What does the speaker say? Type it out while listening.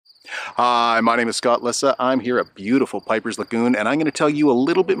Hi, my name is Scott Lissa. I'm here at beautiful Piper's Lagoon, and I'm going to tell you a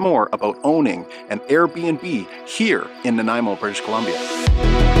little bit more about owning an Airbnb here in Nanaimo, British Columbia.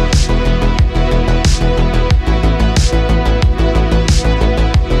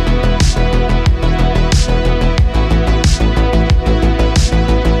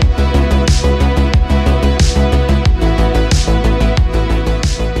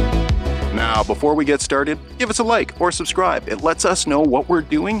 Before we get started, give us a like or subscribe. It lets us know what we're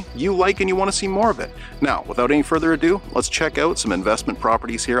doing, you like, and you want to see more of it. Now, without any further ado, let's check out some investment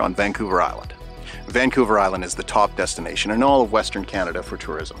properties here on Vancouver Island. Vancouver Island is the top destination in all of Western Canada for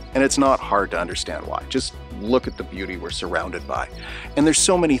tourism, and it's not hard to understand why. Just look at the beauty we're surrounded by. And there's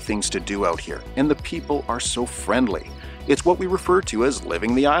so many things to do out here, and the people are so friendly. It's what we refer to as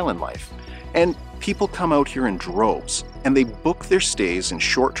living the island life. And people come out here in droves, and they book their stays in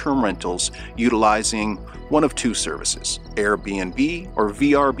short-term rentals utilizing one of two services, Airbnb or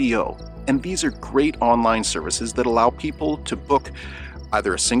VRBO. And these are great online services that allow people to book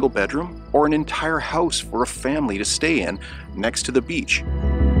either a single bedroom or an entire house for a family to stay in next to the beach.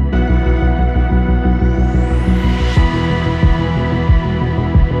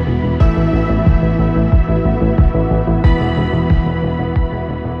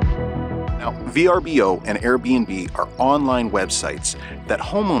 VRBO and Airbnb are online websites that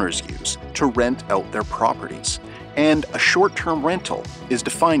homeowners use to rent out their properties. And a short-term rental is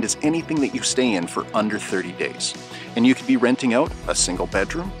defined as anything that you stay in for under 30 days. And you could be renting out a single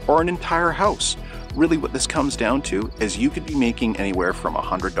bedroom or an entire house. Really what this comes down to is you could be making anywhere from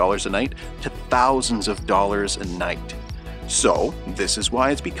 $100 a night to thousands of dollars a night. So this is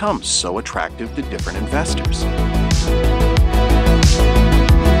why it's become so attractive to different investors.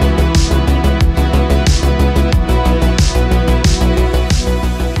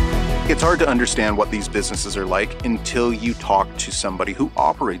 It's hard to understand what these businesses are like until you talk to somebody who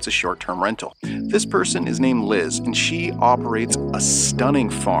operates a short-term rental. This person is named Liz, and she operates a stunning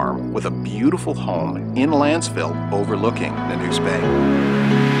farm with a beautiful home in Lansville overlooking Nanaimo Bay.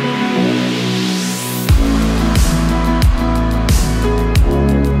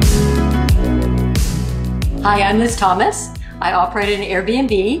 Hi, I'm Liz Thomas. I operate an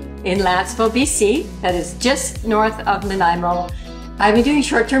Airbnb in Lansville, BC, that is just north of Nanaimo. I've been doing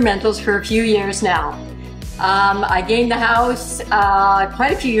short-term rentals for a few years now. I gained the house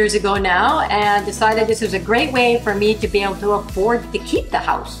quite a few years ago now and decided this was a great way for me to be able to afford to keep the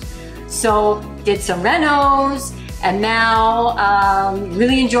house. So did some renos, and now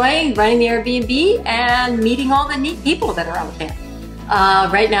really enjoying running the Airbnb and meeting all the neat people that are out there.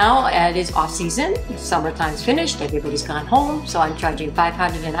 Right now it is off season, summertime's finished, everybody's gone home, so I'm charging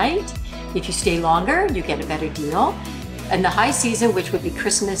 $500 a night. If you stay longer, you get a better deal. In the high season, which would be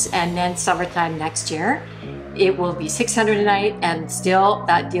Christmas and then summertime next year, it will be $600 a night, and still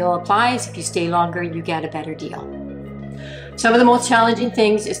that deal applies. If you stay longer, you get a better deal. Some of the most challenging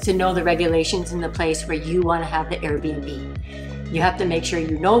things is to know the regulations in the place where you want to have the Airbnb. You have to make sure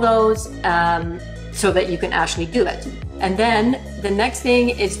you know those so that you can actually do it. And then the next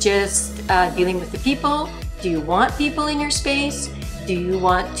thing is just dealing with the people. Do you want people in your space? Do you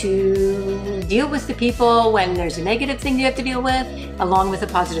want to deal with the people when there's a negative thing you have to deal with, along with the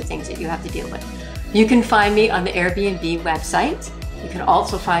positive things that you have to deal with? You can find me on the Airbnb website. You can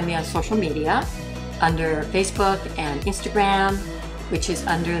also find me on social media under Facebook and Instagram, which is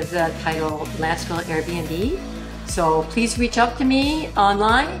under the title Lansville Airbnb. So please reach out to me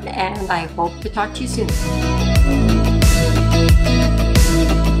online, and I hope to talk to you soon.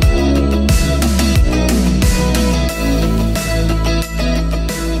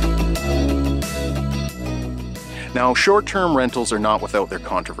 Now, short-term rentals are not without their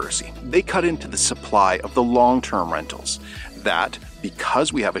controversy. They cut into the supply of the long-term rentals that,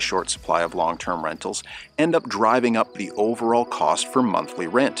 because we have a short supply of long-term rentals, end up driving up the overall cost for monthly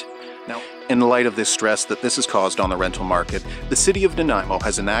rent. Now, in light of this stress that this has caused on the rental market, the City of Nanaimo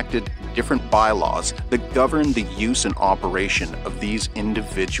has enacted different bylaws that govern the use and operation of these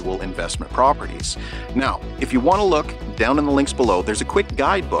individual investment properties. Now, if you want to look, down in the links below, there's a quick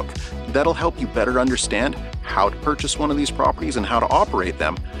guidebook that'll help you better understand how to purchase one of these properties and how to operate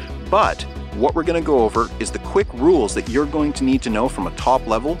them. But what we're going to go over is the quick rules that you're going to need to know from a top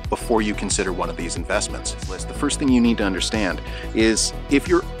level before you consider one of these investments. The first thing you need to understand is if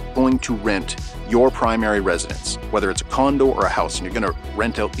you're going to rent your primary residence, whether it's a condo or a house, and you're going to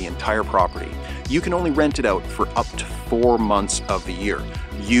rent out the entire property, you can only rent it out for up to 4 months of the year.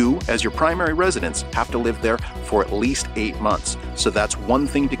 You, as your primary residence, have to live there for at least 8 months. So that's one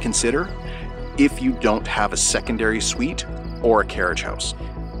thing to consider if you don't have a secondary suite or a carriage house.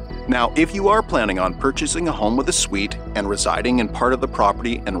 Now, if you are planning on purchasing a home with a suite and residing in part of the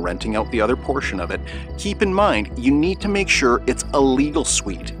property and renting out the other portion of it, keep in mind you need to make sure it's a legal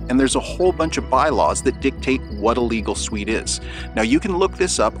suite, and there's a whole bunch of bylaws that dictate what a legal suite is. Now, you can look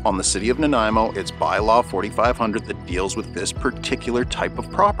this up on the City of Nanaimo. It's bylaw 4500 that deals with this particular type of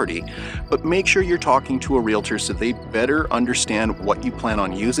property, but make sure you're talking to a realtor so they better understand what you plan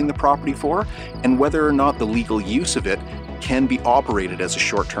on using the property for and whether or not the legal use of it can be operated as a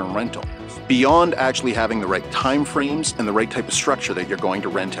short-term rental. Beyond actually having the right time frames and the right type of structure that you're going to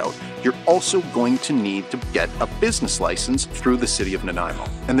rent out, you're also going to need to get a business license through the City of Nanaimo.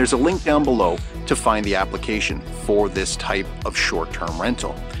 And there's a link down below to find the application for this type of short-term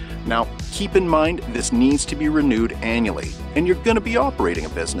rental. Now, keep in mind this needs to be renewed annually, and you're going to be operating a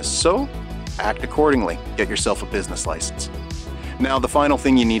business, so act accordingly. Get yourself a business license. Now, the final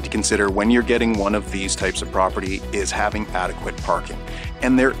thing you need to consider when you're getting one of these types of property is having adequate parking.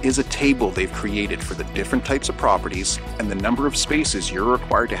 And there is a table they've created for the different types of properties and the number of spaces you're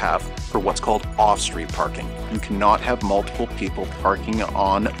required to have for what's called off-street parking. You cannot have multiple people parking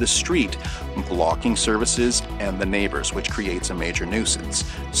on the street, blocking services and the neighbors, which creates a major nuisance.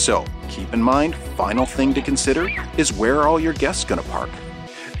 So keep in mind, final thing to consider is where are all your guests going to park?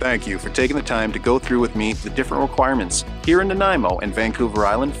 Thank you for taking the time to go through with me the different requirements here in Nanaimo and Vancouver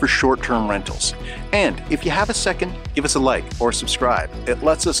Island for short-term rentals. And if you have a second, give us a like or subscribe. It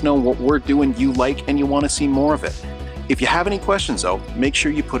lets us know what we're doing you like and you want to see more of it. If you have any questions though, make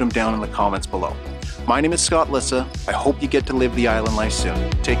sure you put them down in the comments below. My name is Lissa. I hope you get to live the island life soon.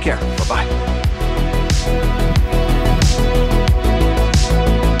 Take care. Bye-bye.